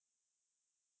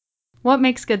What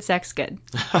makes good sex good?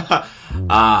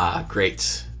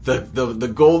 Great.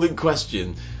 The golden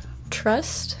question.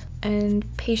 Trust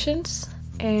and patience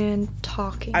and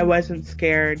talking. I wasn't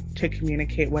scared to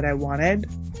communicate what I wanted,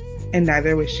 and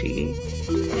neither was she.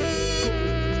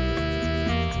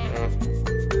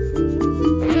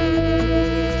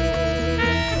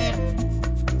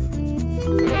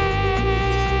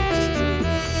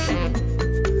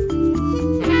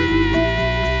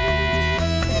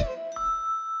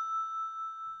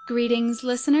 Greetings,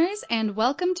 listeners, and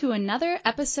welcome to another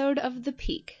episode of The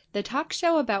Peak, the talk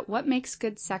show about what makes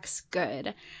good sex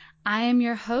good. I am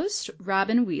your host,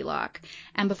 Robin Wheelock,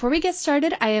 and before we get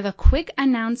started, I have a quick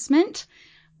announcement.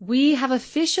 We have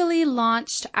officially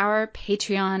launched our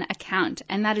Patreon account,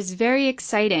 and that is very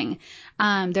exciting.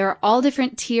 There are all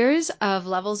different tiers of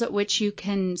levels at which you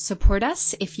can support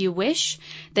us if you wish.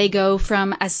 They go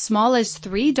from as small as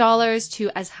 $3 to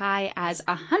as high as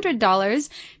 $100,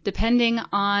 depending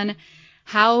on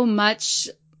how much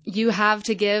you have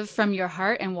to give from your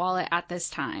heart and wallet at this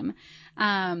time.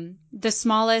 The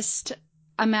smallest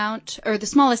amount, or the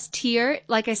smallest tier,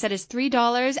 like I said, is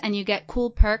 $3, and you get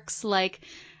cool perks like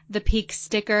the Peak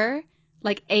sticker,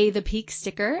 the Peak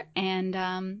sticker,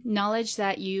 and knowledge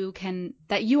that you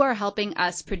are helping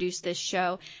us produce this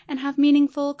show and have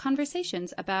meaningful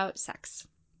conversations about sex.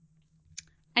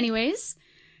 Anyways,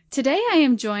 today I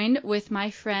am joined with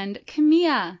my friend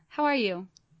Camilla. How are you?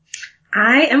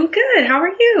 I am good. How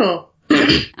are you?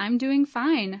 I'm doing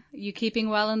fine. You keeping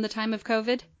well in the time of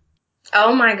COVID?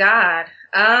 Oh my God.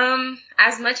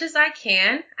 As much as I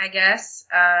can, I guess.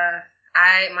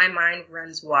 My mind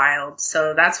runs wild,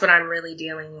 so that's what I'm really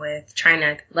dealing with, trying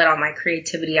to let all my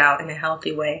creativity out in a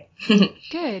healthy way.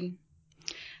 Good.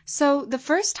 So the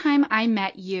first time I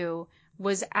met you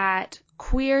was at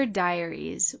Queer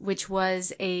Diaries, which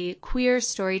was a queer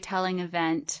storytelling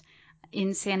event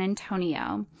in San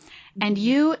Antonio. And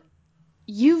you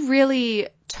really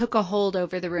took a hold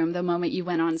over the room the moment you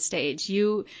went on stage.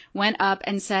 You went up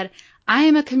and said, I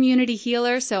am a community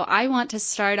healer, so I want to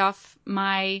start off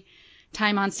my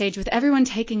time on stage with everyone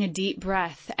taking a deep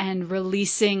breath and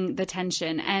releasing the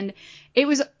tension. And it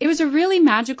was a really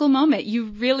magical moment. You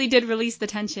really did release the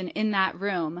tension in that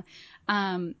room.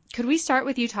 Could we start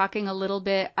with you talking a little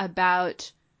bit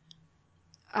about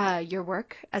your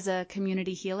work as a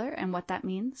community healer and what that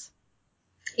means?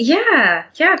 Yeah.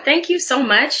 Thank you so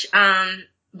much.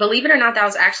 Believe it or not, that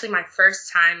was actually my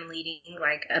first time leading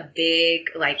a big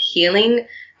healing,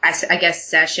 I guess,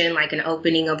 session, like an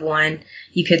opening of one,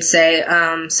 you could say.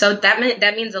 So that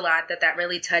means a lot that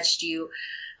really touched you.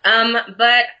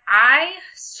 But I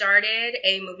started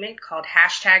a movement called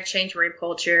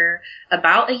 #ChangeRapeCulture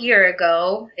about a year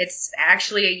ago. It's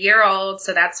actually a year old,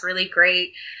 so that's really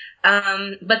great.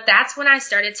 But that's when I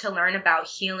started to learn about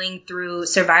healing through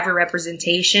survivor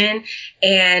representation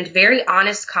and very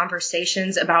honest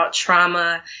conversations about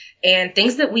trauma and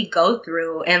things that we go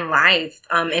through in life,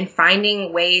 and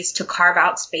finding ways to carve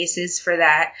out spaces for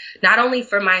that, not only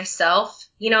for myself,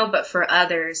 but for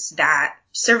others that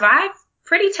survive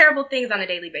pretty terrible things on a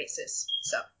daily basis.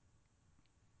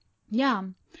 Yeah.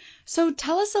 So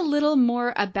tell us a little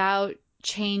more about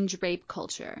Change Rape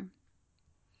Culture.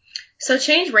 So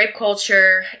Change Rape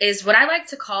Culture is what I like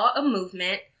to call a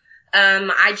movement.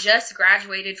 I just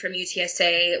graduated from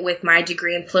UTSA with my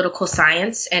degree in political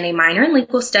science and a minor in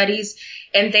legal studies.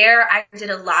 And there I did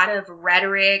a lot of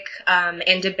rhetoric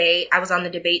and debate. I was on the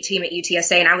debate team at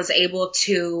UTSA, and I was able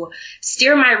to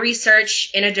steer my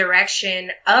research in a direction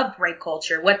of rape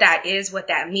culture, what that is, what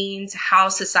that means, how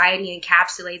society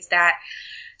encapsulates that.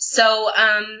 So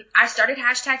I started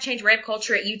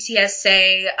 #ChangeRapeCulture at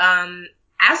UTSA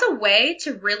as a way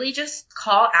to really just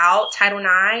call out Title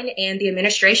IX and the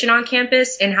administration on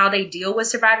campus and how they deal with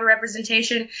survivor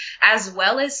representation, as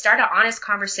well as start an honest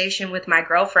conversation with my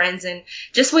girlfriends and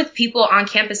just with people on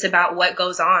campus about what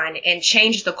goes on and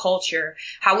change the culture,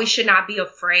 how we should not be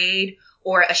afraid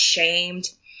or ashamed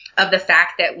of the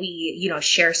fact that we,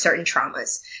 share certain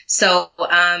traumas. So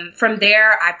from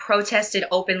there, I protested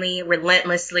openly,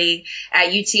 relentlessly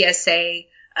at UTSA,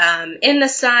 in the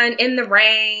sun, in the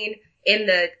rain, in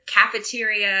the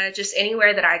cafeteria, just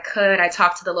anywhere that I could. I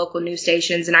talked to the local news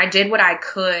stations, and I did what I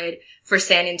could for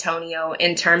San Antonio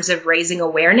in terms of raising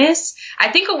awareness. I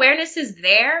think awareness is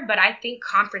there, but I think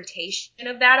confrontation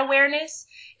of that awareness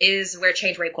is where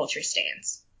Change Rape Culture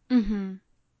stands. Mm-hmm.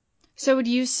 So would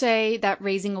you say that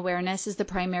raising awareness is the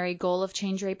primary goal of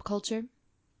Change Rape Culture?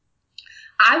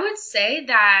 I would say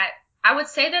that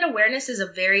awareness is a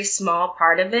very small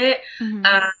part of it.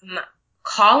 Mm-hmm.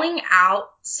 calling out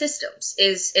systems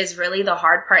is really the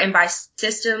hard part. And by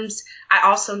systems, I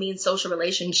also mean social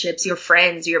relationships, your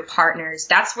friends, your partners.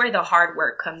 That's where the hard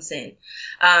work comes in,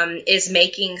 is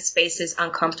making spaces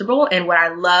uncomfortable. And what I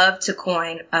love to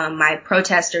coin, my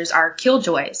protesters are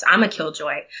killjoys. I'm a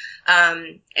killjoy.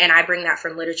 And I bring that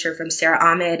from literature from Sarah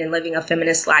Ahmed and Living a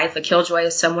Feminist Life. A killjoy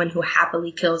is someone who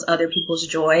happily kills other people's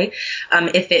joy,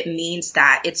 if it means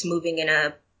that it's moving in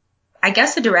a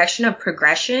direction of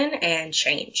progression and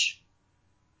change.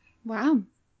 Wow.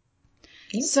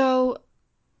 Yeah. So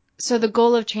the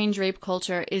goal of Change Rape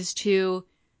Culture is to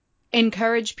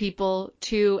encourage people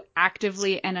to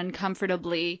actively and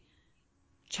uncomfortably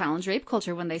challenge rape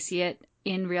culture when they see it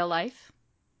in real life.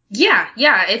 Yeah.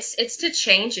 It's to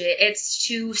change it. It's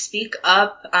to speak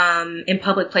up in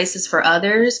public places for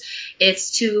others.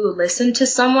 It's to listen to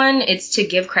someone. It's to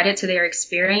give credit to their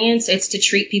experience. It's to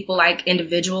treat people like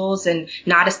individuals and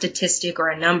not a statistic or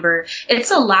a number. It's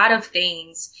a lot of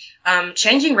things.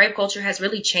 Changing rape culture has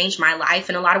really changed my life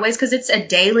in a lot of ways because it's a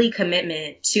daily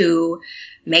commitment to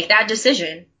make that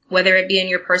decision, whether it be in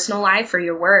your personal life or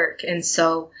your work. And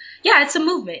so, yeah, it's a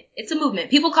movement. It's a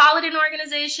movement. People call it an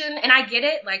organization, and I get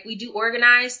it. Like, we do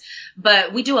organize,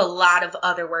 but we do a lot of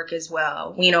other work as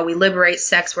well. You know, we liberate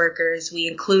sex workers. We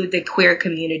include the queer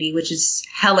community, which is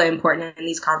hella important in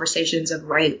these conversations of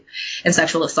rape and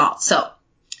sexual assault. So,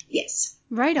 yes.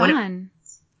 Right on.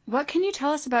 What can you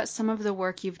tell us about some of the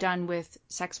work you've done with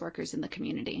sex workers in the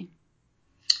community?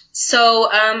 So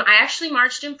I actually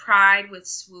marched in Pride with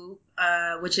SWOOP,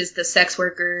 which is the sex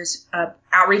workers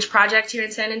outreach project here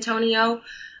in San Antonio.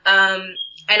 And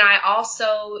I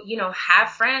also, have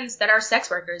friends that are sex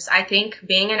workers. I think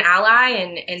being an ally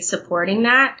and supporting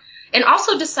that, and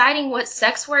also deciding what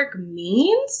sex work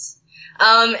means.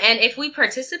 And if we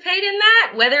participate in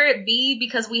that, whether it be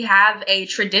because we have a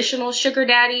traditional sugar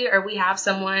daddy or we have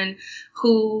someone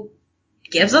who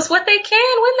gives us what they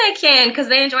can when they can because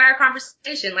they enjoy our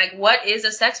conversation. Like, what is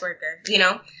a sex worker,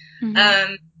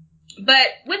 Mm-hmm. But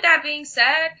with that being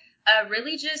said,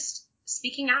 really just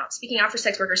speaking out for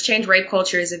sex workers. Change Rape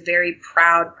Culture is a very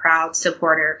proud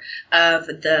supporter of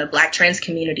the Black trans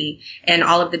community and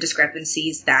all of the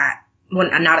discrepancies that, well,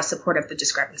 I'm not a supporter of the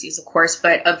discrepancies, of course,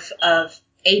 but of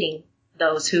aiding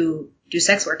those who do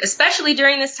sex work, especially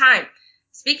during this time.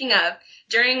 Speaking of,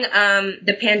 during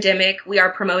the pandemic, we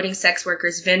are promoting sex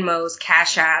workers' Venmos,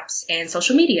 Cash Apps, and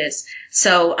social medias.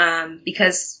 So,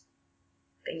 because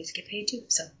they need to get paid too.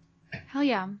 So, hell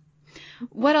yeah.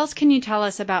 What else can you tell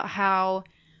us about how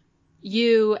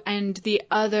you and the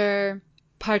other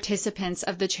participants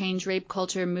of the Change Rape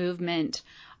Culture movement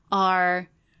are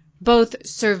both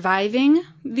surviving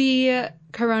the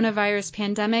coronavirus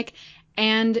pandemic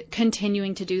and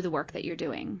continuing to do the work that you're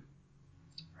doing?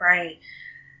 Right.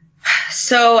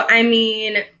 So, I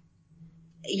mean,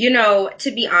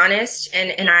 to be honest,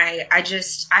 and I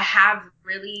have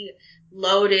really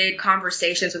loaded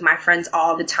conversations with my friends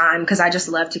all the time because I just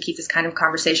love to keep this kind of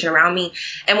conversation around me.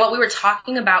 And what we were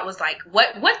talking about was like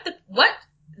what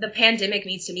the pandemic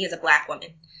means to me as a Black woman.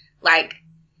 Like,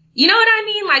 you know what I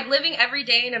mean? Like, living every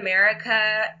day in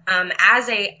America, as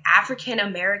a African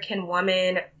American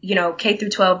woman, K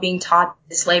through 12 being taught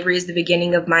that slavery is the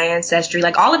beginning of my ancestry.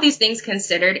 Like, all of these things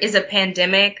considered, is a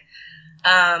pandemic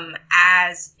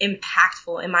as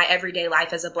impactful in my everyday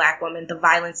life as a Black woman, the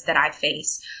violence that I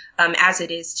face, as it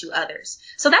is to others.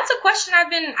 So that's a question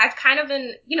I've kind of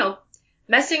been,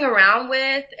 messing around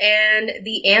with. And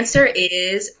the answer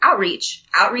is outreach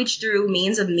through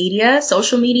means of media,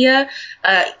 social media,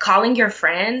 calling your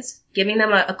friends, giving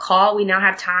them a call. We now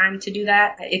have time to do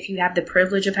that if you have the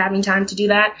privilege of having time to do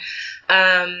that.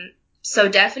 So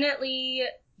definitely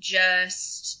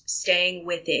just staying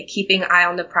with it, keeping eye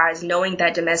on the prize, knowing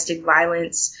that domestic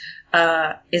violence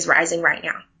is rising right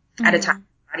now, mm-hmm. at a time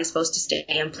everybody's supposed to stay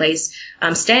in place,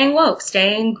 staying woke,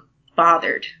 staying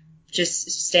bothered,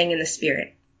 just staying in the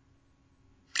spirit.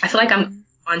 I feel like I'm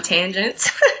on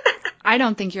tangents. I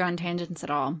don't think you're on tangents at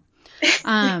all.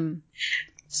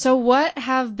 So what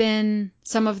have been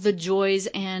some of the joys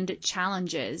and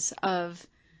challenges of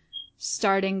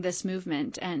starting this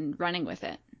movement and running with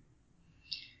it?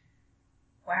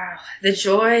 Wow. The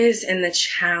joys and the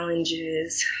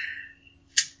challenges.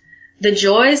 The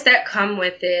joys that come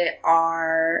with it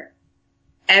are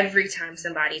every time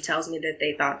somebody tells me that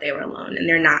they thought they were alone, and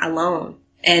they're not alone.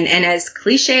 And as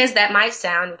cliche as that might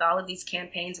sound, with all of these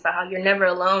campaigns about how you're never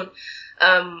alone,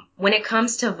 when it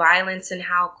comes to violence and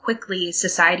how quickly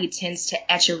society tends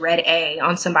to etch a red A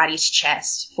on somebody's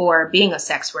chest for being a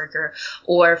sex worker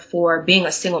or for being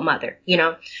a single mother,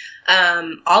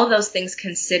 all of those things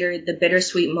considered, the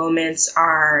bittersweet moments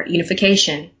are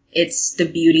unification It's the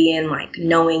beauty in like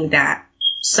knowing that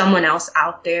someone else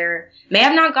out there may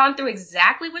have not gone through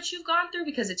exactly what you've gone through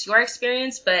because it's your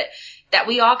experience, but that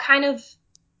we all kind of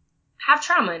have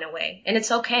trauma in a way. And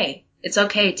it's okay. It's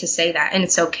okay to say that. And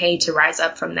it's okay to rise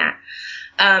up from that.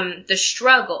 The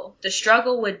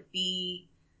struggle would be,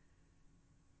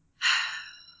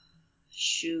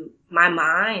 my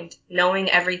mind, knowing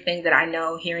everything that I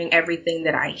know, hearing everything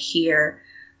that I hear,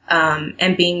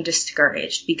 and being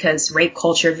discouraged because rape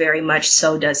culture very much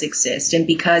so does exist. And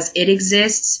because it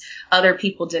exists, other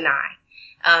people deny.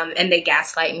 And they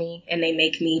gaslight me and they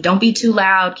make me, don't be too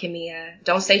loud, Kimia.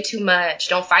 Don't say too much.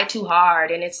 Don't fight too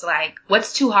hard. And it's like,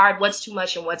 what's too hard? What's too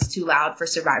much? And what's too loud for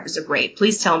survivors of rape?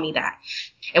 Please tell me that.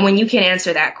 And when you can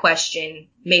answer that question,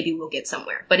 maybe we'll get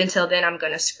somewhere. But until then, I'm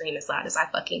going to scream as loud as I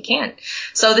fucking can.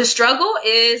 So the struggle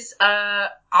is,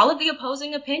 all of the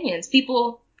opposing opinions,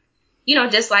 people,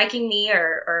 disliking me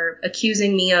or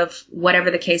accusing me of whatever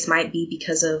the case might be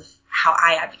because of how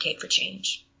I advocate for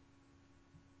change.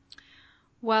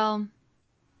 Well,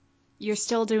 you're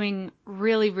still doing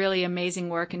really, really amazing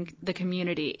work in the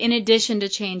community. In addition to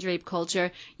Change Rape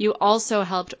Culture, you also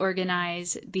helped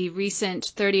organize the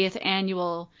recent 30th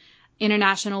annual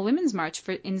International Women's March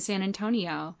in San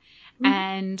Antonio. Mm-hmm.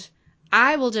 And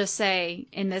I will just say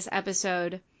in this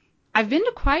episode, I've been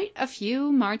to quite a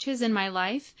few marches in my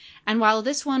life. And while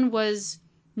this one was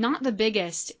not the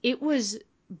biggest, it was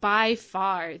by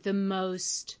far the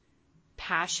most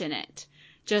passionate.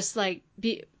 Just like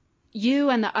you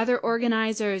and the other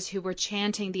organizers who were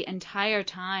chanting the entire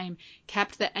time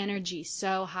kept the energy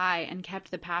so high and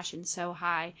kept the passion so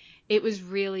high. It was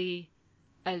really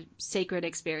a sacred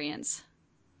experience.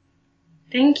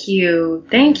 Thank you.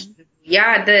 Thank you.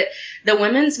 Yeah, the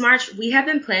Women's March, we have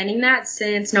been planning that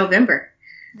since November.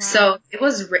 Wow. So it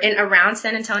was around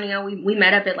San Antonio. We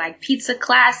met up at like Pizza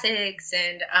Classics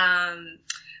and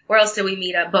where else did we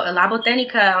meet up? La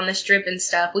Botanica on the Strip and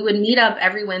stuff. We would meet up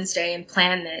every Wednesday and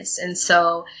plan this. And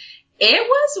so it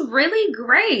was really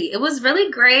great. It was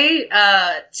really great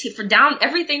for down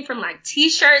everything from like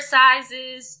t-shirt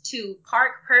sizes to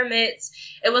park permits.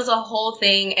 It was a whole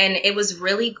thing. And it was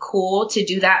really cool to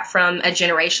do that from a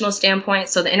generational standpoint.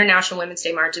 So the International Women's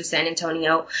Day March in San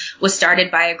Antonio was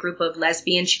started by a group of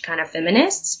lesbian Chicana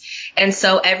feminists. And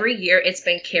so every year it's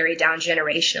been carried down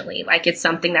generationally. Like it's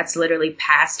something that's literally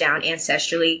passed down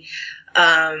ancestrally.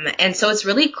 And so it's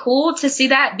really cool to see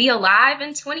that be alive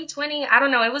in 2020. I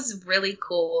don't know. It was really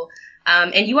cool.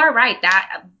 And you are right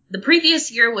that the previous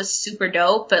year was super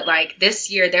dope, but like this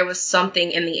year there was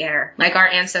something in the air. Like our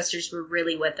ancestors were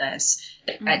really with us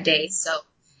that day. So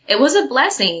it was a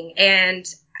blessing, and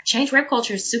Change Rape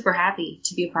Culture is super happy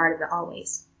to be a part of it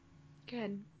always.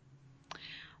 Good.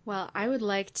 Well, I would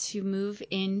like to move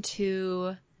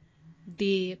into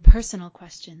the personal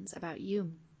questions about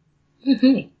you.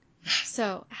 Mm-hmm.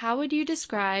 So, how would you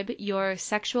describe your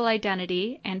sexual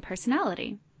identity and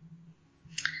personality?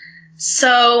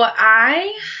 So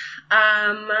I,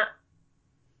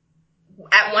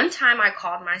 at one time I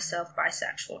called myself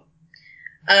bisexual.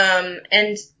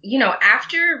 And,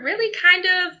 after really kind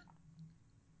of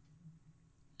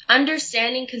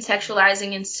understanding,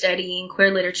 conceptualizing, and studying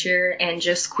queer literature and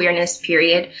just queerness,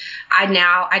 period, I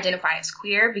now identify as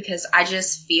queer because I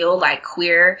just feel like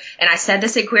queer, and I said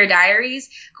this in Queer Diaries,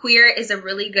 queer is a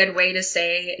really good way to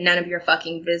say none of your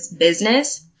fucking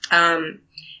business.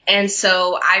 And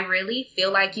so I really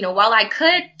feel like, while I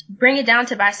could bring it down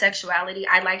to bisexuality,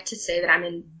 I like to say that I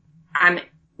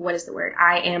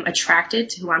am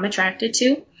attracted to who I'm attracted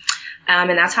to.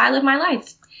 And that's how I live my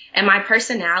life. And my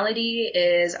personality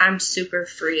is I'm super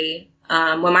free.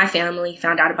 When my family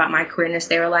found out about my queerness,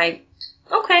 they were like,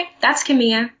 okay, that's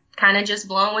Kimia, kind of just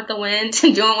blowing with the wind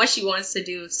and doing what she wants to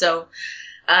do. So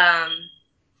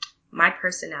my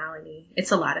personality,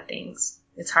 it's a lot of things.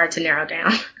 It's hard to narrow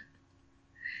down.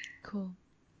 Cool.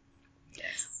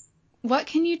 Yes. What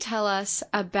can you tell us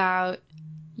about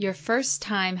your first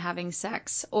time having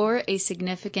sex or a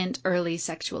significant early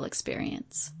sexual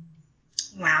experience?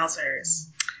 Wowzers.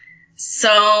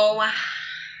 So,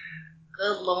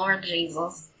 good Lord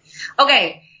Jesus.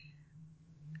 Okay.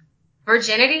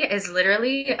 Virginity is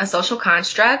literally a social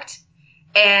construct,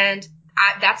 and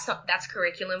that's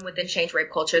curriculum within Change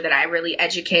Rape Culture that I really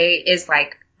educate is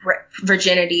like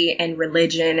virginity and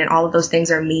religion and all of those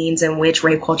things are means in which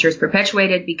rape culture is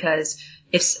perpetuated, because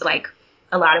if like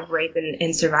a lot of rape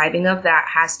and surviving of that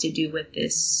has to do with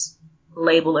this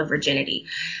label of virginity.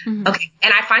 Mm-hmm. Okay.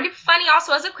 And I find it funny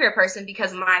also as a queer person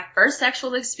because my first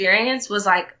sexual experience was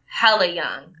like hella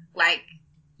young, like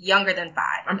younger than 5.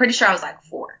 I'm pretty sure I was like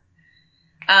 4.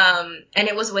 And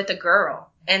it was with a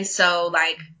girl. And so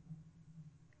like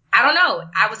I don't know.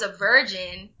 I was a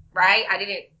virgin, right? I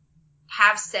didn't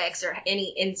have sex or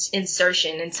any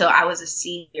insertion until I was a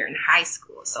senior in high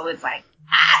school. So it's like,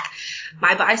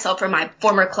 my myself from my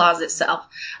former closet self.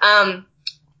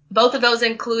 Both of those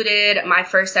included my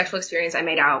first sexual experience. I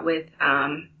made out with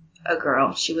a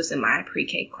girl. She was in my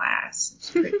pre-K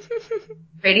class.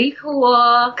 Pretty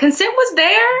cool. Consent was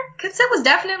there. Consent was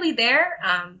definitely there.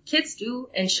 Kids do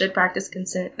and should practice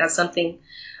consent. That's something,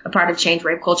 a part of change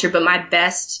rape culture. But my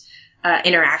best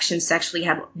interactions sexually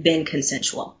have been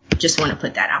consensual. Just want to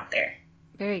put that out there.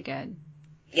 Very good.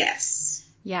 Yes.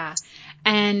 Yeah.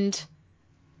 And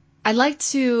I'd like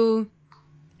to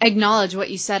acknowledge what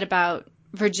you said about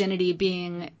virginity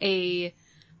being a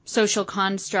social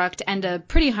construct and a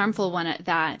pretty harmful one at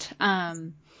that.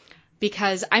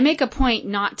 Because I make a point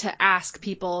not to ask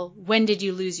people, when did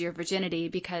you lose your virginity?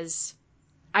 Because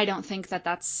I don't think that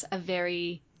that's a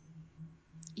very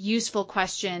useful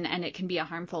question, and it can be a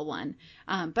harmful one.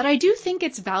 But I do think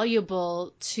it's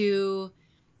valuable to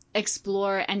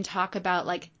explore and talk about,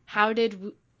 like, how did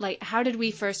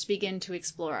we first begin to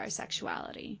explore our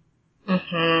sexuality?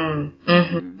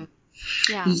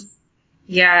 Yeah.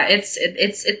 Yeah,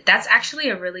 that's actually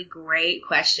a really great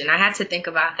question. I had to think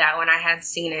about that when I had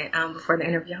seen it before the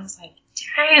interview. I was like,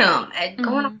 damn,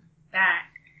 going on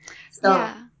back. So,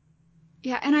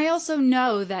 yeah, and I also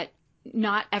know that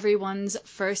not everyone's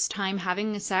first time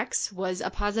having sex was a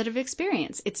positive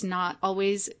experience. It's not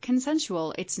always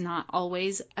consensual. It's not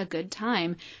always a good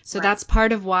time. So that's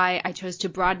part of why I chose to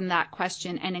broaden that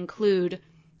question and include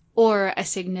or a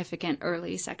significant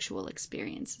early sexual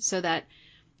experience, so that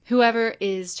whoever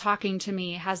is talking to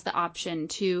me has the option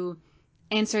to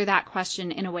answer that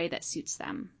question in a way that suits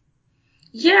them.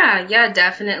 Yeah,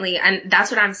 definitely. And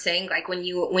that's what I'm saying. Like when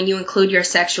you include your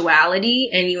sexuality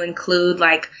and you include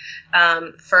like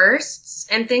firsts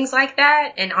and things like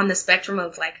that, and on the spectrum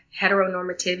of like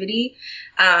heteronormativity,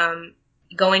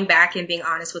 going back and being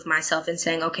honest with myself and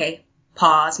saying, okay,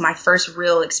 pause. My first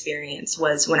real experience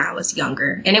was when I was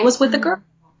younger, and it was with a girl.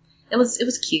 It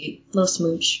was cute, little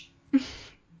smooch.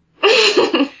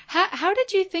 How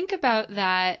did you think about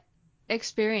that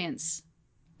experience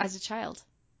as a child?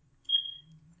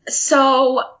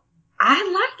 So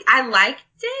I liked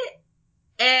it,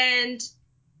 and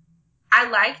I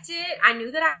liked it. I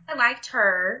knew that I liked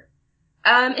her.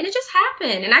 And it just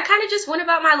happened, and I kind of just went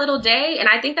about my little day, and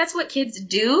I think that's what kids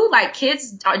do. Like,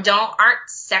 kids aren't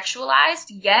sexualized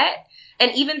yet,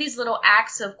 and even these little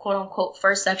acts of quote unquote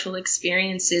first sexual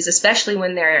experiences, especially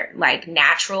when they're like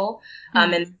natural,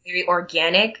 and very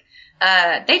organic,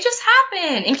 they just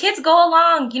happen, and kids go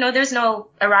along. You know, there's no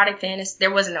erotic fantasy.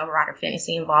 There wasn't no erotic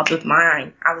fantasy involved with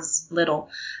mine. I was little,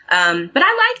 but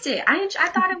I liked it. I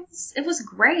thought it was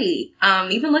great.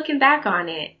 Even looking back on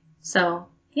it, so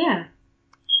yeah.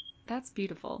 That's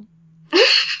beautiful.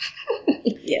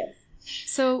 Yeah.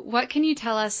 So what can you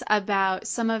tell us about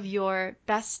some of your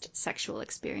best sexual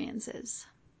experiences?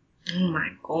 Oh my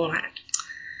God.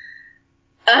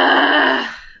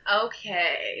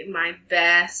 Okay. My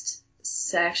best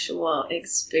sexual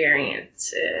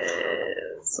experiences.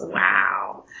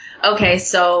 Wow. Okay.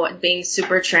 So being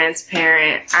super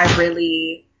transparent, I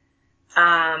really,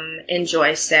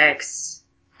 enjoy sex.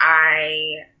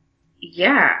 I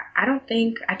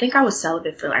think I was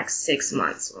celibate for like 6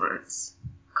 months once.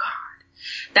 God,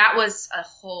 that was a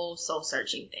whole soul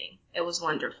searching thing. It was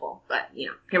wonderful, but you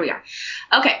know, here we are.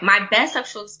 Okay, my best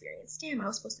sexual experience. Damn, I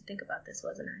was supposed to think about this,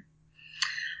 wasn't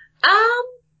I?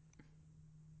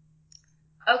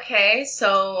 Okay,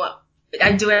 so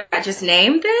do I just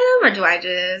name them, or do I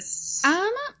just?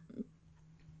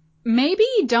 Maybe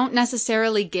don't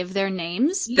necessarily give their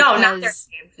names. No, not their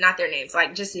names. Not their names.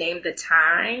 Like, just name the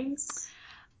times.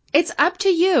 It's up to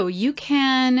you. You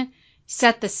can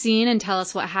set the scene and tell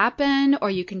us what happened,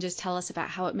 or you can just tell us about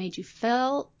how it made you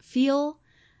feel.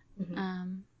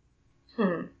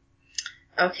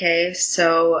 Okay,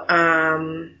 so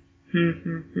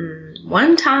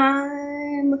one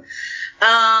time,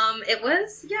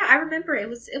 I remember it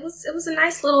was a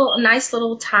nice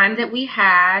little time that we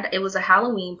had. It was a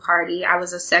Halloween party. I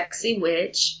was a sexy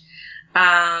witch,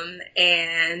 and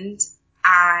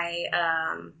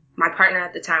my partner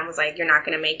at the time was like, "You're not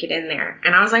gonna make it in there,"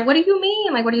 and I was like, "What do you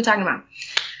mean? Like, what are you talking about?"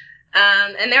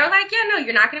 And they were like, "Yeah, no,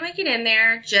 you're not gonna make it in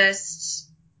there. Just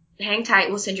hang tight.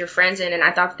 We'll send your friends in." And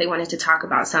I thought that they wanted to talk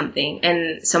about something.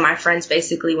 And so my friends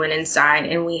basically went inside,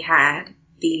 and we had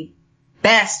the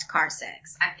best car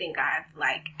sex I think I've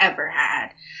like ever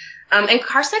had. And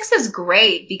car sex is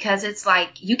great because it's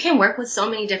like you can work with so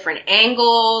many different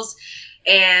angles.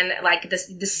 And like the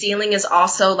ceiling is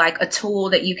also like a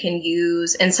tool that you can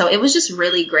use. And so it was just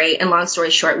really great. And long story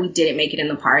short, we didn't make it in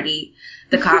the party.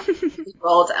 The cops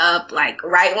rolled up like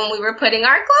right when we were putting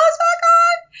our clothes back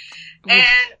on.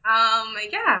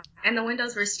 And yeah, and the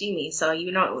windows were steamy, so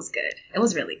you know it was good. It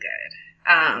was really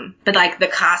good. But like the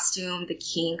costume, the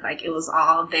kink, like it was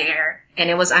all there, and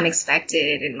it was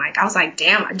unexpected. And like I was like,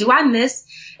 damn,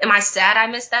 am I sad I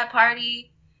missed that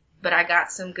party? But I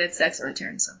got some good sex in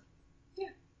return, so.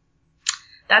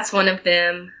 That's one of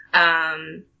them.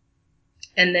 And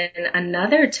then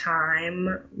another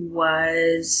time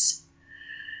was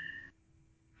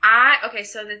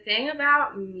so the thing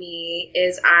about me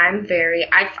is I'm very,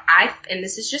 and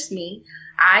this is just me,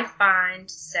 I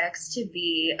find sex to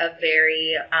be a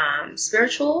very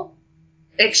spiritual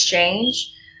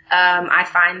exchange. I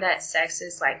find that sex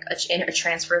is like a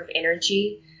transfer of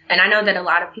energy. And I know that a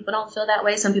lot of people don't feel that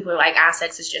way. Some people are like,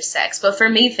 sex is just sex. But for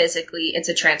me, physically, it's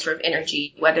a transfer of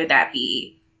energy, whether that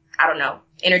be, I don't know,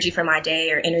 energy for my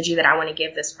day or energy that I want to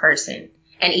give this person.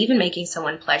 And even making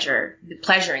someone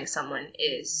pleasuring someone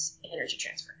is energy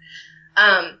transfer.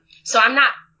 So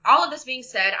all of this being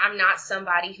said, I'm not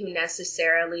somebody who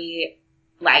necessarily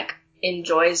like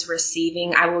enjoys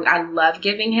receiving. I love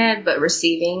giving head, but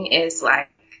receiving is like,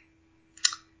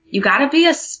 you gotta be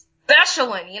a special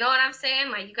one, you know what I'm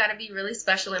saying? Like, you gotta be really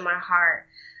special in my heart.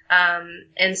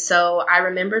 And so I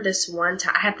remember this one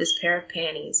time, I had this pair of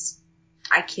panties.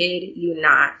 I kid you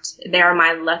not. They are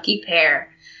my lucky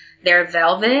pair. They're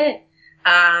velvet.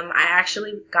 I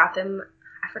actually got them,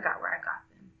 I forgot where I got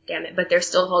them, damn it, but they're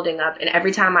still holding up. And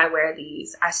every time I wear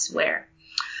these, I swear.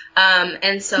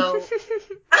 And so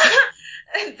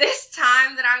this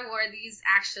time that I wore these,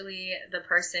 actually, the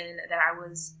person that I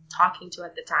was talking to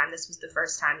at the time, this was the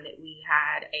first time that we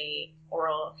had a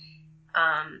oral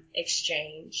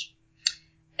exchange.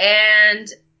 And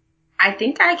I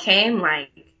think I came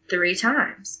like 3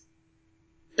 times.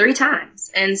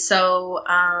 And so,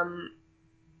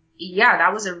 yeah,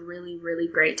 that was a really, really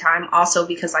great time. Also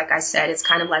because, like I said, it's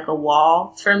kind of like a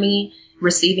wall for me.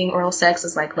 Receiving oral sex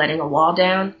is like letting a wall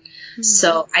down. Mm-hmm.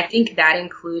 So I think that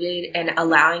included, and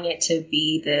allowing it to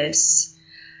be this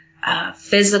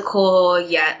physical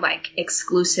yet like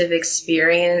exclusive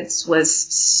experience was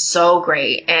so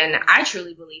great. And I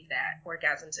truly believe that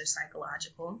orgasms are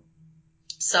psychological.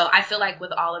 So I feel like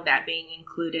with all of that being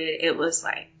included, it was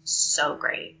like so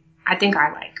great. I think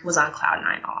I like was on cloud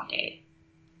 9 all day.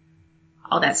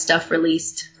 All that stuff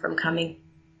released from coming,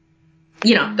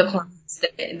 you know, the hormones,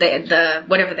 the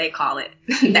whatever they call it.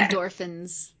 The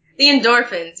endorphins. The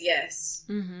endorphins, yes.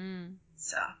 Mm-hmm.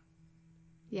 So.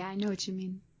 Yeah, I know what you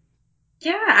mean.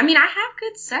 Yeah, I mean, I have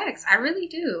good sex. I really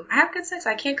do. I have good sex.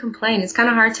 I can't complain. It's kind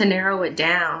of hard to narrow it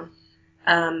down.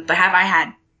 But have I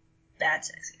had bad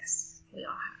sex? Yes, we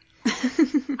all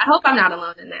have. I hope I'm not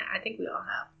alone in that. I think we all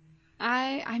have.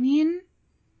 I mean,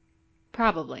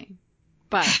 probably,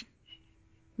 but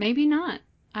maybe not.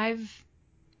 I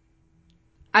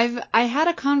had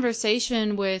a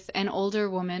conversation with an older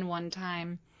woman one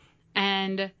time,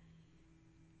 and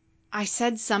I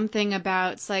said something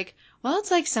about, it's like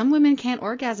some women can't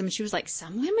orgasm. And she was like,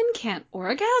 some women can't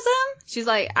orgasm? She's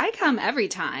like, I come every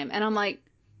time. And I'm like,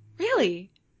 really?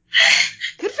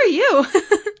 Good for you.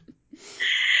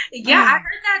 Yeah, I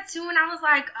heard that too, and I was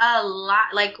like, a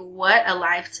lot, like, what a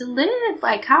life to live.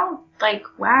 Like, how, like,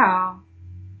 wow.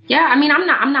 Yeah, I mean,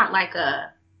 I'm not like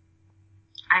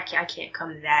I can't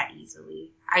come that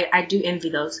easily. I do envy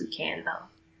those who can, though.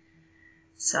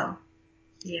 So,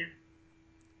 yeah.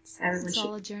 It's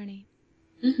all a journey.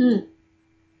 Mm-hmm.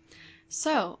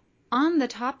 So, on the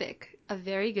topic of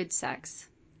very good sex,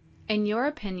 in your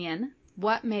opinion,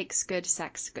 what makes good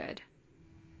sex good?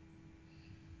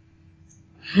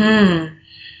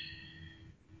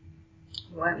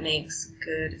 What makes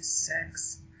good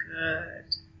sex good?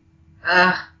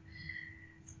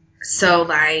 So,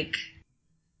 like,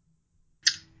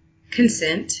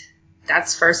 consent.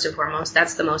 That's first and foremost.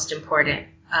 That's the most important.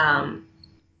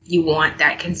 You want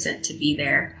that consent to be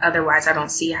there. Otherwise, I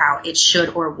don't see how it should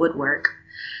or would work.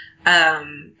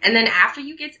 And then after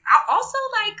you get, also,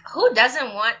 like, who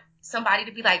doesn't want somebody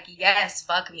to be like, yes,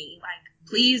 fuck me. Like,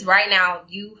 please, right now,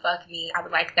 you fuck me. I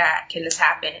would like that. Can this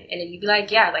happen? And then you'd be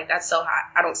like, yeah, like, that's so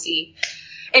hot. I don't see.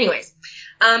 Anyways,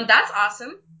 that's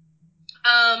awesome.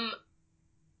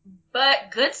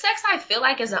 But good sex, I feel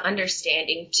like, is an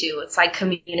understanding too. It's like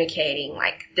communicating,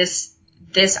 like this,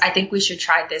 I think we should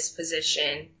try this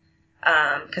position.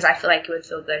 Cause I feel like it would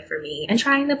feel good for me, and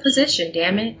trying the position,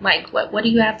 damn it. Like, what do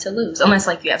you have to lose? Unless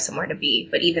like you have somewhere to be,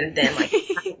 but even then, like,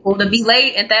 it's cool to be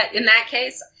late in that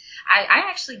case. I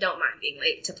actually don't mind being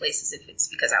late to places if it's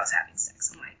because I was having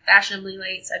sex. I'm like fashionably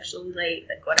late, sexually late,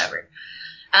 like whatever.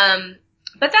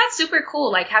 But that's super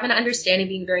cool. Like having an understanding,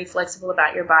 being very flexible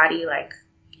about your body, like,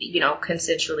 you know,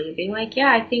 consensually, and being like,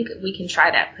 yeah, I think we can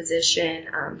try that position.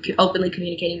 Openly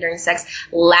communicating during sex,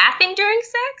 laughing during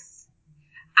sex.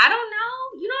 I don't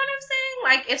know. You know what I'm saying?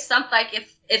 Like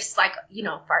if it's like, you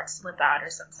know, farts slip out or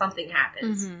something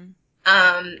happens. Mm-hmm.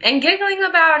 And giggling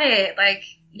about it, like,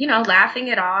 you know, laughing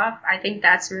it off. I think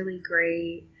that's really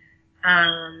great.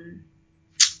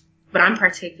 But I'm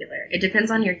particular. It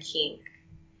depends on your kink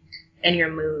and your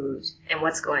mood and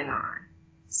what's going on.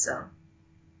 So,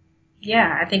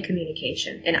 yeah, I think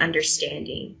communication and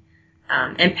understanding,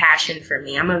 and passion for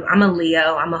me. I'm a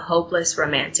Leo. I'm a hopeless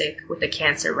romantic with a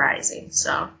Cancer rising.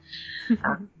 So,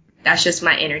 that's just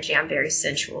my energy. I'm very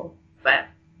sensual, but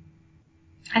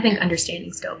I think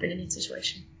understanding's dope in any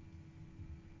situation.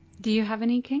 Do you have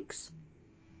any kinks?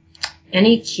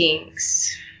 Any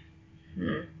kinks?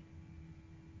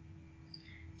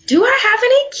 Do I have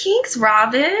any kinks,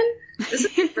 Robin? This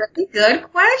is a really good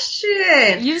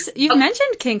question. You've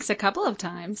mentioned kinks a couple of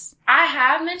times. I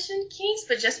have mentioned kinks,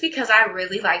 but just because I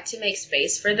really like to make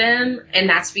space for them, and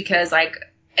that's because like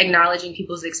acknowledging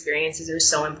people's experiences are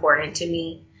so important to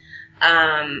me.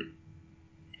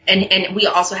 And we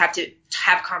also have to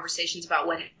have conversations about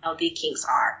what healthy kinks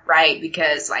are, right?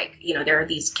 Because like, you know, there are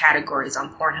these categories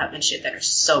on Pornhub and shit that are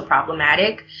so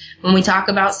problematic when we talk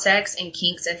about sex and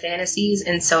kinks and fantasies.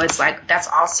 And so it's like, that's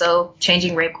also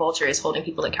changing rape culture is holding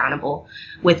people accountable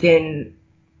within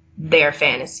their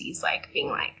fantasies. Like being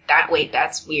like,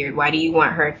 that's weird. Why do you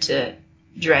want her to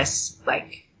dress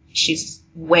like she's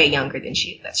way younger than she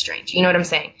is? That's strange. You know what I'm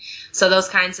saying? So those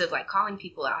kinds of like calling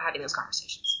people out, having those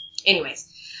conversations. Anyways,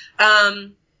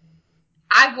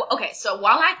 okay, so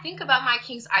while I think about my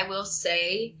kinks, I will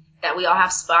say that we all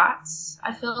have spots,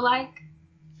 I feel like,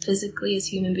 physically as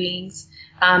human beings.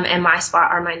 And my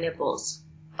spot are my nipples.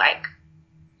 Like,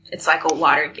 it's like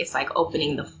it's like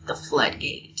opening the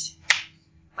floodgate.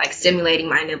 Like, stimulating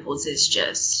my nipples is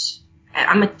just,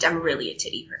 I'm really a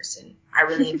titty person. I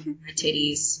really enjoy my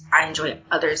titties. I enjoy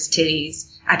others'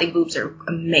 titties. I think boobs are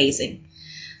amazing.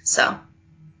 So,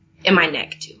 and my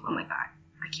neck, too. Oh, my God.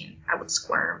 I would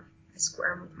squirm. I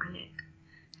squirm with my neck.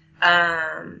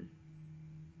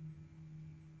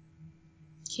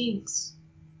 Kinks.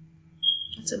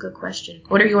 That's a good question.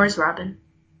 What are yours, Robin?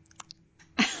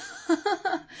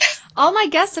 All my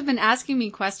guests have been asking me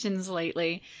questions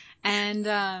lately, and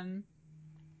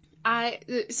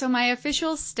so my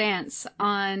official stance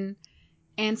on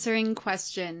answering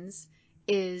questions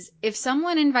is if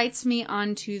someone invites me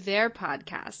onto their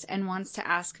podcast and wants to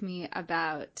ask me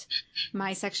about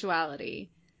my sexuality,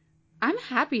 I'm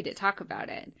happy to talk about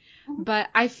it. But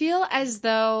I feel as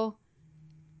though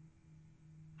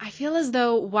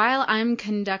while I'm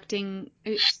conducting,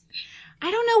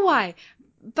 I don't know why,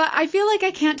 but I feel like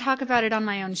I can't talk about it on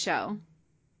my own show.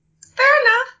 Fair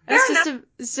enough.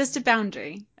 It's just a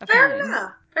boundary of Fair mine.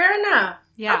 enough.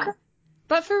 Yeah. Okay.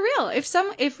 But for real, if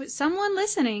someone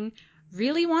listening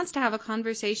really wants to have a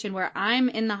conversation where I'm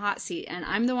in the hot seat and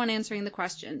I'm the one answering the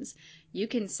questions, you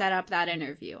can set up that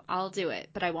interview. I'll do it,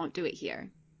 but I won't do it here.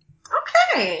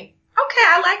 Okay.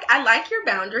 I like your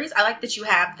boundaries. I like that you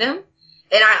have them.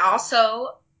 And I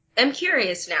also am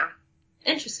curious now.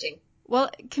 Interesting. Well,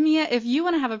 Camilla, if you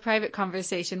want to have a private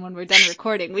conversation when we're done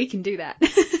recording, we can do that.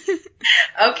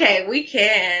 Okay, we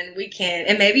can.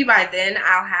 And maybe by then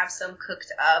I'll have some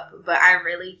cooked up, but I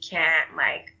really can't,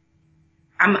 like,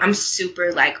 I'm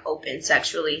super, like, open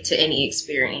sexually to any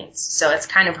experience. So it's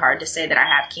kind of hard to say that I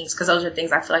have kinks because those are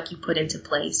things I feel like you put into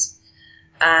place.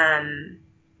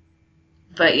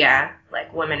 But yeah,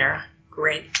 like, women are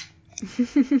great.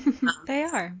 They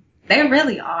are. They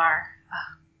really are.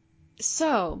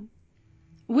 So,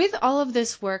 with all of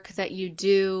this work that you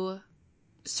do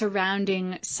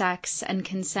surrounding sex and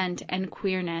consent and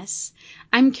queerness,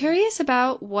 I'm curious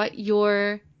about what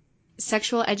your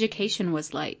sexual education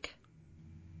was like.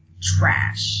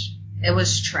 Trash. It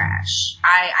was trash.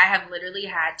 I have literally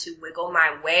had to wiggle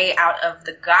my way out of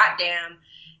the goddamn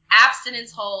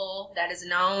abstinence hole that is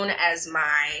known as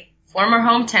my former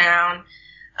hometown.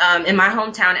 In my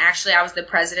hometown, actually, I was the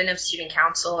president of student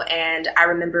council, and I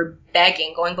remember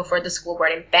going before the school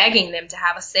board and begging them to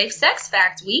have a safe sex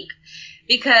fact week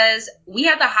because we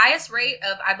had the highest rate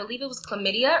of, I believe it was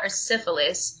chlamydia or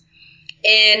syphilis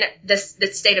in the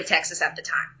state of Texas at the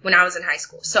time when I was in high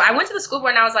school. So I went to the school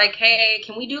board and I was like, hey,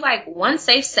 can we do like one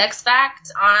safe sex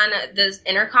fact on this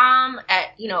intercom at,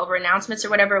 over announcements or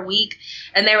whatever a week?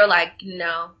 And they were like,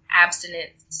 no,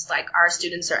 abstinence, like our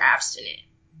students are abstinent.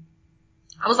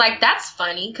 I was like, that's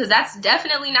funny, because that's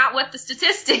definitely not what the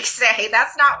statistics say.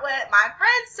 That's not what my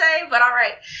friends say, but all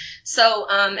right. So,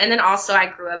 and then also I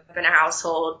grew up in a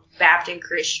household,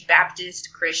 Baptist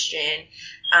Christian,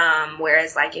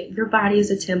 whereas like your body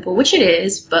is a temple, which it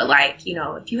is, but like, you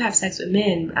know, if you have sex with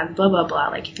men, blah, blah, blah,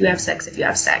 like if you have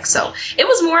sex. So it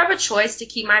was more of a choice to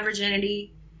keep my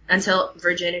virginity until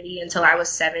I was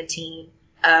 17.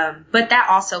 But that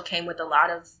also came with a lot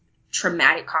of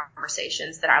traumatic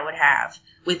conversations that I would have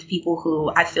with people who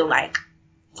I feel like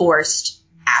forced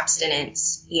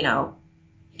abstinence, you know,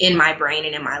 in my brain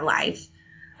and in my life.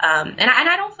 And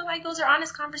I don't feel like those are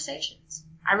honest conversations.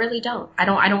 I really don't. I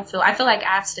feel like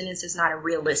abstinence is not a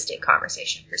realistic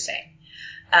conversation per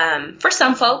se. For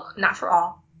some folk, not for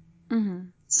all. Mm-hmm.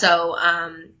 So,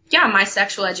 yeah, my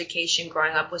sexual education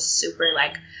growing up was super,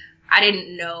 like, I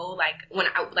didn't know,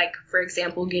 like, for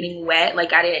example, getting wet,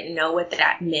 like, I didn't know what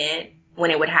that meant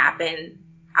when it would happen.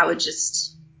 I would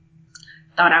just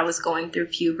thought I was going through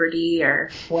puberty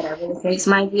or whatever the case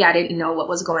might be. I didn't know what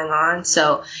was going on.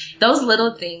 So those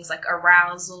little things, like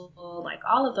arousal, like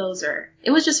all of those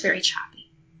it was just very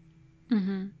choppy.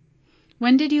 Mm-hmm.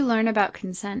 When did you learn about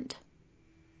consent?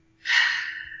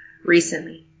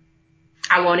 Recently.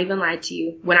 I won't even lie to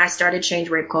you. When I started Change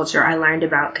Rape Culture, I learned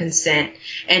about consent.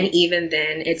 And even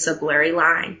then, it's a blurry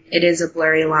line. It is a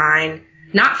blurry line.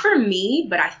 Not for me,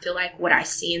 but I feel like what I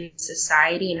see in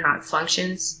society and how it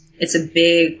functions, it's a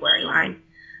big blurry line.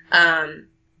 And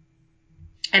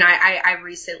I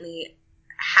recently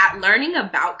learning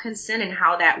about consent and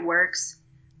how that works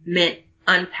meant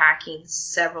unpacking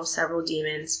several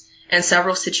demons and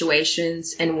several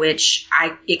situations in which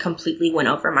it completely went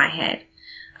over my head.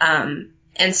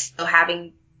 And so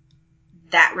having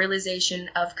that realization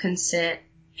of consent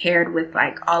paired with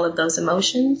like all of those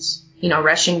emotions, you know,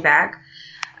 rushing back,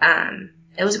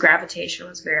 it was gravitational.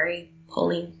 It was very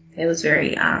pulling. It was very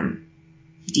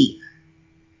deep.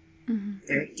 Mm-hmm.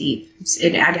 Very deep.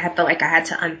 I felt like I had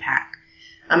to unpack.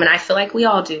 And I feel like we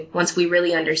all do once we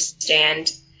really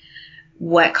understand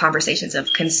what conversations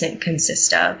of consent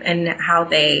consist of and how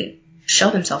they show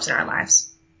themselves in our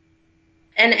lives.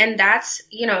 And that's,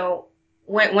 you know,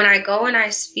 when I go and I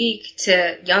speak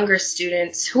to younger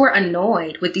students who are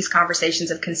annoyed with these conversations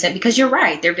of consent, because you're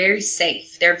right, they're very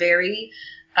safe. They're very,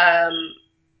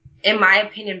 in my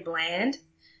opinion, bland.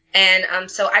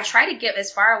 And so I try to get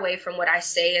as far away from what I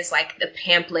say as like the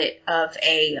pamphlet of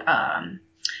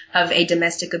a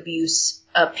domestic abuse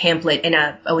pamphlet in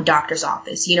a doctor's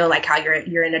office. You know, like how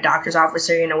you're in a doctor's office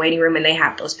or you're in a waiting room and they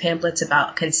have those pamphlets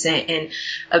about consent and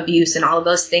abuse and all of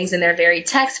those things, and they're very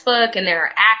textbook and there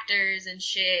are actors and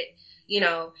shit, you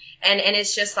know, and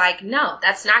it's just like, no,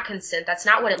 that's not consent. That's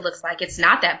not what it looks like. It's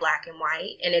not that black and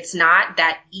white, and it's not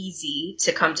that easy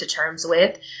to come to terms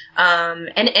with.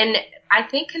 And I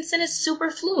think consent is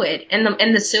super fluid,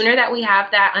 and the sooner that we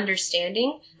have that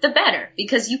understanding, the better,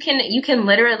 because you can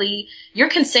literally, your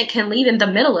consent can leave in the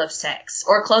middle of sex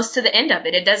or close to the end of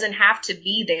it. It doesn't have to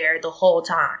be there the whole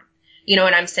time. You know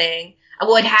what I'm saying?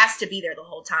 Well, it has to be there the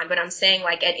whole time, but I'm saying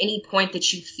like at any point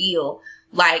that you feel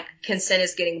like consent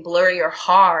is getting blurry or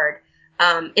hard,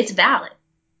 it's valid.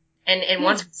 And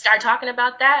once we start talking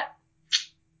about that,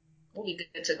 we'll be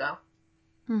good to go.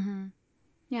 Mm-hmm.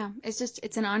 Yeah,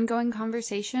 it's an ongoing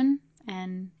conversation,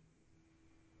 and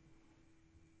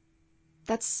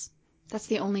that's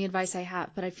the only advice I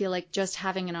have, but I feel like just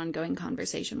having an ongoing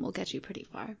conversation will get you pretty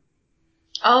far.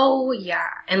 Oh, yeah.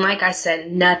 And like I said,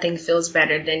 nothing feels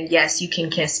better than, yes, you can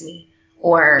kiss me.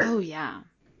 Or, oh, yeah.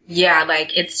 Yeah,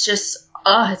 like it's just,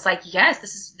 it's like, yes,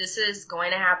 this is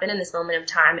going to happen in this moment of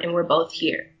time, and we're both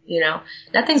here, you know?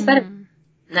 Nothing's better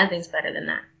than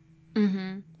that.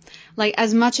 Mm-hmm. Like,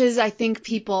 as much as I think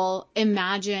people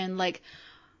imagine, like,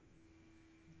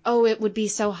 oh, it would be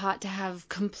so hot to have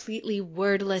completely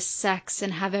wordless sex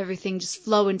and have everything just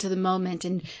flow into the moment,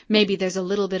 and maybe there's a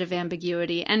little bit of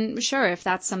ambiguity. And sure, if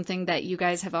that's something that you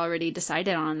guys have already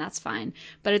decided on, that's fine.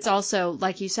 But it's also,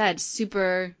 like you said,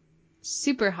 super,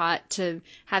 super hot to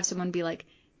have someone be like,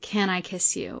 can I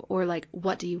kiss you? Or like,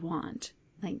 what do you want?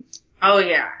 Like, oh,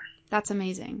 yeah. That's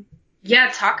amazing.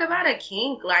 Yeah, talk about a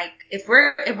kink. Like, if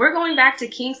we're going back to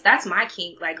kinks, that's my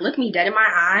kink. Like, look me dead in my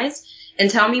eyes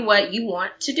and tell me what you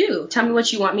want to do. Tell me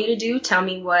what you want me to do. Tell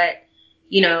me what,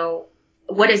 you know,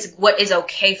 what is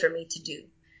okay for me to do.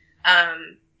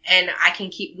 And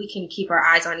we can keep our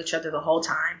eyes on each other the whole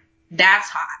time. That's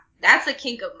hot. That's a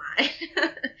kink of mine.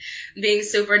 Being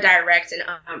super direct and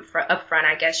upfront,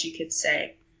 I guess you could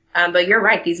say. But you're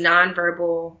right. These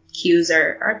nonverbal cues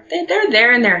they're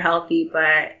there and they're healthy,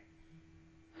 but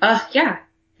yeah,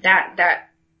 that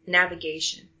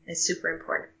navigation is super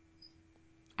important.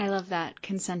 I love that.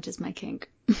 Consent is my kink.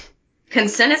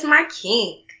 Consent is my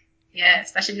kink.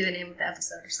 Yes, that should be the name of the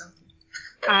episode or something.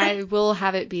 I will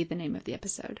have it be the name of the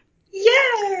episode.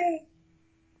 Yay!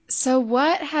 So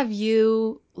what have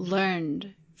you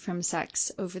learned from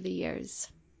sex over the years?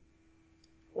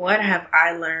 What have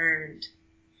I learned?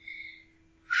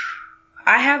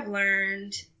 I have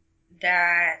learned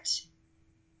that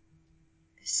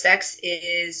sex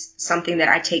is something that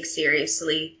I take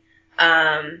seriously.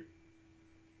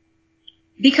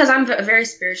 Because I'm a very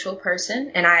spiritual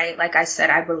person, and like I said,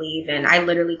 I believe in, I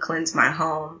literally cleanse my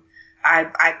home.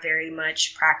 I very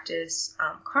much practice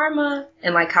karma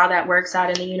and like how that works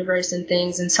out in the universe and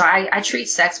things. And so I treat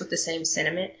sex with the same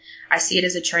sentiment. I see it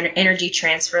as a energy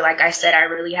transfer. Like I said, I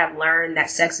really have learned that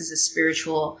sex is a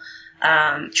spiritual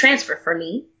transfer for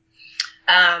me.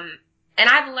 And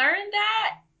I've learned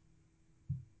that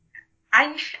I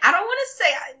don't want to say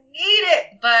I need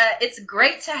it, but it's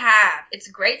great to have. It's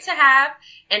great to have.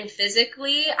 And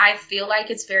physically, I feel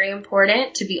like it's very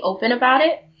important to be open about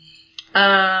it.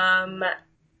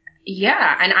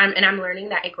 Yeah, and I'm learning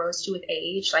that it grows too with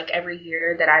age. Like every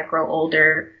year that I grow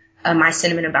older, my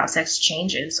sentiment about sex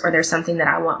changes, or there's something that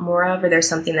I want more of, or there's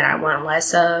something that I want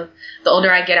less of. The older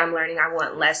I get, I'm learning I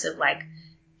want less of like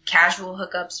casual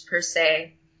hookups per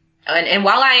se. And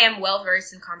while I am well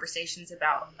versed in conversations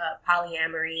about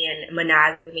polyamory and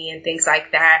monogamy and things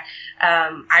like that,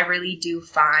 I really do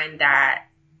find that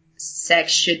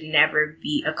sex should never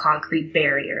be a concrete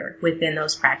barrier within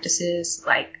those practices.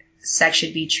 Like, sex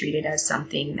should be treated as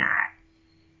something that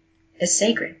is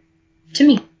sacred to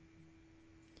me.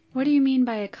 What do you mean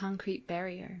by a concrete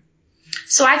barrier?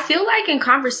 So I feel like in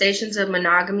conversations of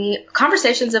monogamy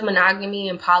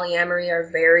and polyamory are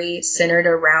very centered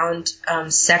around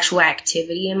sexual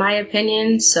activity, in my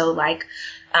opinion. So like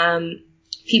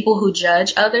people who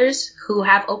judge others who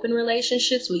have open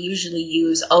relationships will usually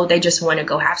use, oh, they just want to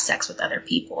go have sex with other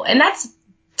people. And that's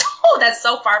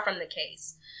so far from the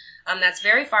case. That's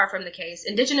very far from the case.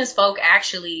 Indigenous folk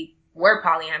actually were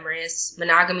polyamorous.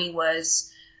 Monogamy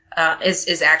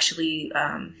is actually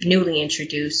newly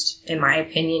introduced, in my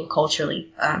opinion,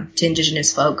 culturally to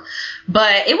Indigenous folk.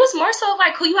 But it was more so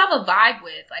like who you have a vibe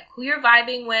with, like who you're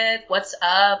vibing with, what's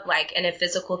up, like, and if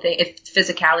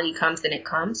physicality comes, then it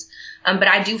comes. But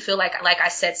I do feel like I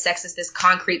said, sex is this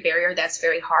concrete barrier that's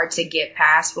very hard to get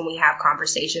past when we have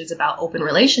conversations about open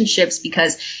relationships,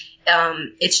 because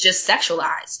it's just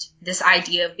sexualized. This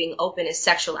idea of being open is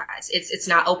sexualized. It's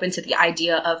not open to the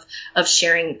idea of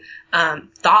sharing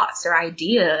thoughts or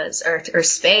ideas or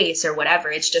space or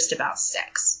whatever. It's just about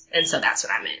sex. And so that's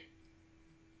what I meant.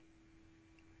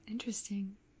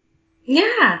 Interesting.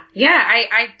 Yeah.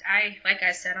 I like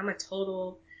I said, I'm a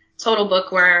total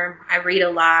bookworm. I read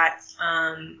a lot.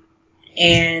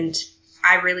 And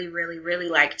I really, really, really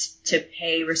liked to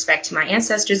pay respect to my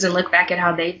ancestors and look back at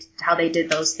how they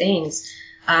did those things.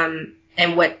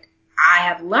 And what I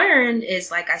have learned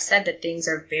is, like I said, that things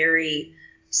are very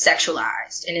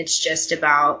sexualized, and it's just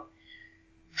about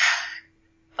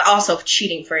also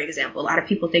cheating, for example. A lot of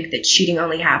people think that cheating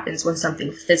only happens when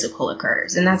something physical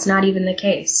occurs, and that's not even the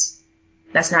case.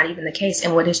 That's not even the case.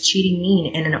 And what does cheating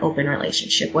mean in an open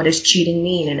relationship? What does cheating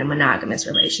mean in a monogamous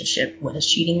relationship? What does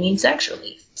cheating mean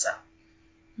sexually? So.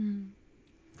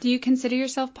 Do you consider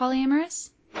yourself polyamorous?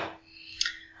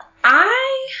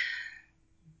 I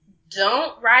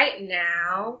don't right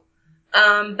now,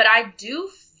 but I do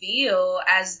feel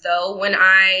as though when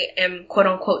I am quote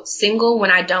unquote single, when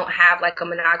I don't have like a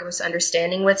monogamous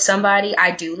understanding with somebody,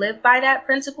 I do live by that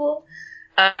principle.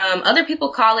 Other people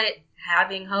call it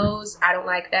having hoes. I don't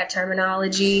like that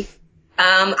terminology.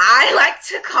 I like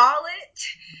to call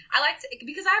it,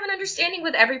 because I have an understanding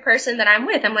with every person that I'm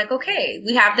with. I'm like, okay,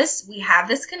 we have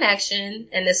this connection,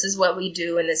 and this is what we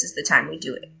do, and this is the time we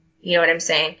do it. You know what I'm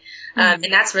saying?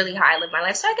 And that's really how I live my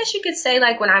life. So I guess you could say,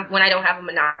 like, when I don't have a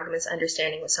monogamous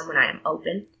understanding with someone, I am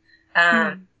open.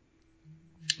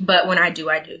 But when I do,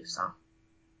 so.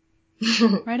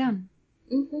 Right on.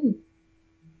 Mm-hmm.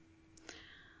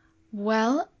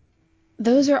 Well,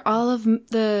 those are all of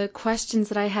the questions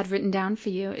that I had written down for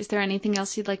you. Is there anything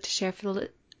else you'd like to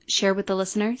share with the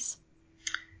listeners?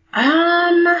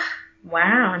 Wow,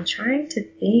 I'm trying to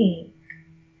think.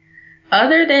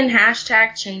 Other than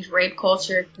hashtag change rape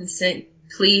culture, consent,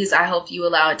 please, I hope you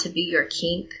allow it to be your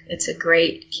kink. It's a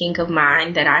great kink of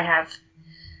mine that I have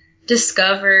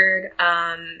discovered.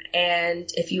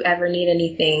 And if you ever need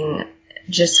anything,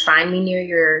 just find me near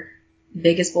your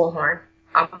biggest bullhorn.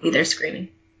 I'll be there screaming.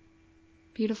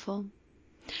 Beautiful.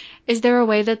 Is there a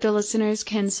way that the listeners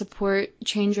can support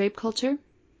change rape culture?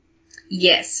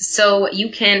 Yes. So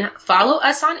you can follow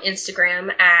us on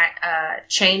Instagram at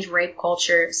Change Rape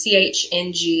Culture,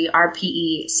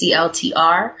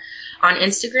 CHNGRPECLTR on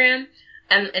Instagram.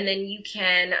 And then you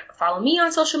can follow me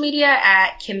on social media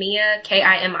at Kimia,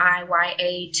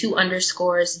 KIMIYA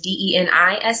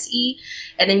 2_DENISE.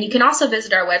 And then you can also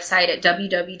visit our website at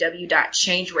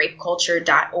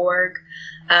www.changerapeculture.org.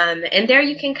 And there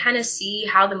you can kind of see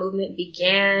how the movement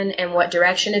began and what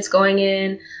direction it's going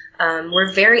in.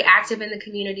 We're very active in the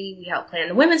community. We help plan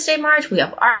the Women's Day March. We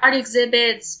have art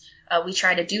exhibits. We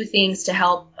try to do things to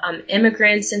help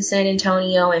immigrants in San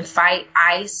Antonio and fight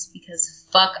ICE, because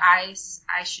fuck ICE.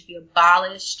 ICE should be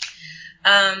abolished.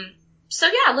 So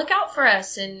yeah, look out for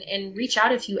us and reach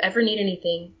out if you ever need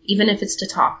anything, even if it's to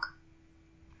talk.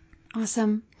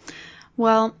 Awesome.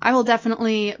 Well, I will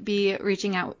definitely be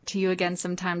reaching out to you again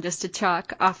sometime just to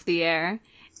talk off the air.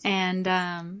 And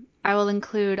I will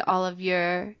include all of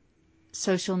your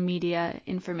social media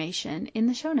information in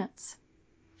the show notes.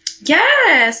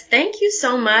 Yes, thank you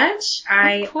so much.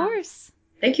 Of course.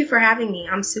 Thank you for having me.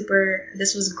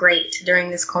 This was great during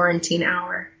this quarantine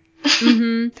hour.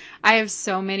 Mm-hmm. I have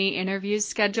so many interviews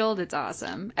scheduled. It's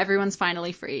awesome. Everyone's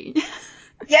finally free.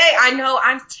 Yay, I know.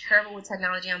 I'm terrible with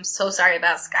technology. I'm so sorry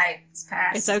about Skype's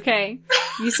past. It's okay.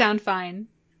 You sound fine.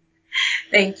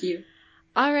 Thank you.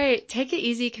 All right. Take it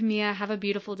easy, Camilla. Have a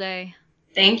beautiful day.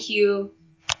 Thank you.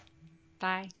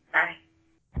 Bye. Bye.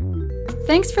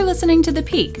 Thanks for listening to The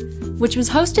Peak, which was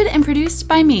hosted and produced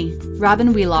by me,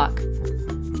 Robin Wheelock.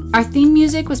 Our theme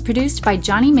music was produced by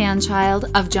Johnny Manchild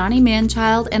of Johnny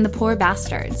Manchild and the Poor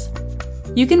Bastards.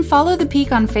 You can follow The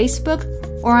Peak on Facebook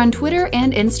or on Twitter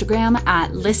and Instagram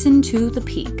at Listen to The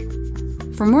Peak.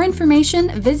 For more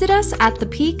information, visit us at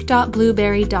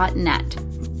thepeak.blueberry.net.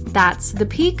 That's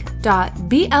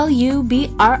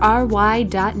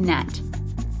thepeak.blueberry.net.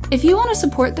 If you want to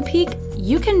support The Peak,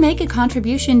 you can make a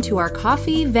contribution to our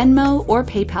Ko-fi, Venmo, or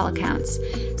PayPal accounts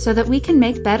so that we can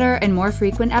make better and more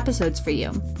frequent episodes for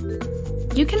you.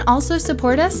 You can also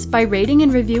support us by rating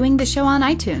and reviewing the show on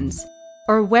iTunes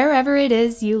or wherever it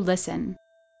is you listen.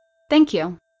 Thank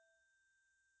you.